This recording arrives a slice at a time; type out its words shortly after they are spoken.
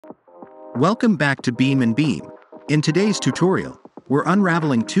Welcome back to Beam and Beam. In today's tutorial, we're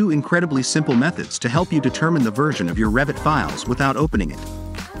unraveling two incredibly simple methods to help you determine the version of your Revit files without opening it.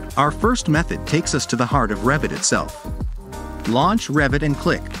 Our first method takes us to the heart of Revit itself. Launch Revit and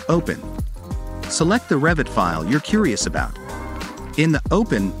click Open. Select the Revit file you're curious about. In the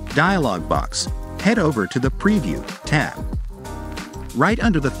Open dialog box, head over to the Preview tab. Right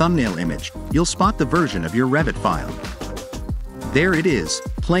under the thumbnail image, you'll spot the version of your Revit file. There it is,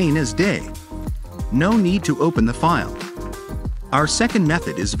 plain as day. No need to open the file. Our second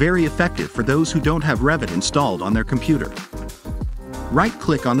method is very effective for those who don't have Revit installed on their computer.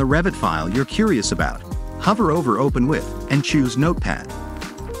 Right-click on the Revit file you're curious about, hover over Open With, and choose Notepad.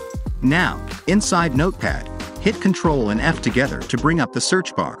 Now, inside Notepad, hit Ctrl and F together to bring up the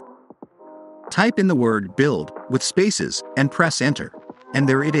search bar. Type in the word Build with spaces and press Enter, and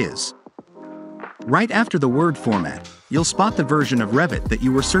there it is. Right after the word format, you'll spot the version of Revit that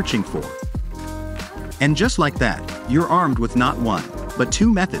you were searching for. And just like that, you're armed with not one, but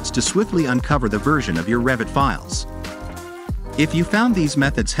two methods to swiftly uncover the version of your Revit files. If you found these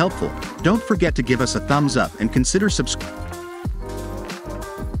methods helpful, don't forget to give us a thumbs up and consider subscribing.